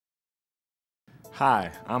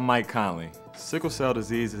Hi, I'm Mike Conley. Sickle cell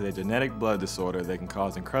disease is a genetic blood disorder that can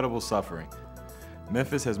cause incredible suffering.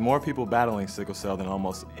 Memphis has more people battling sickle cell than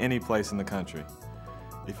almost any place in the country.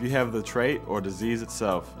 If you have the trait or disease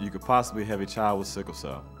itself, you could possibly have a child with sickle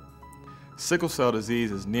cell. Sickle cell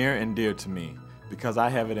disease is near and dear to me because I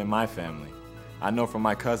have it in my family. I know from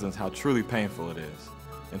my cousins how truly painful it is.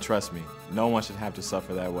 And trust me, no one should have to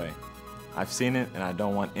suffer that way. I've seen it and I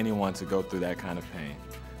don't want anyone to go through that kind of pain.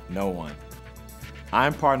 No one.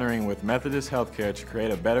 I'm partnering with Methodist Healthcare to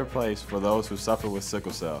create a better place for those who suffer with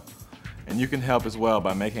sickle cell. And you can help as well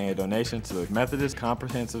by making a donation to the Methodist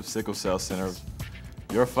Comprehensive Sickle Cell Center.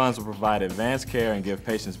 Your funds will provide advanced care and give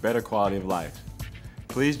patients better quality of life.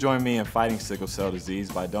 Please join me in fighting sickle cell disease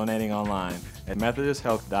by donating online at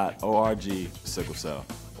methodisthealth.org/sickle cell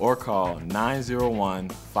or call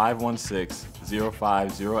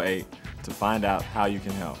 901-516-0508 to find out how you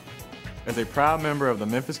can help. As a proud member of the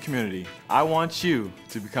Memphis community, I want you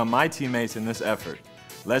to become my teammates in this effort.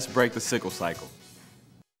 Let's break the sickle cycle.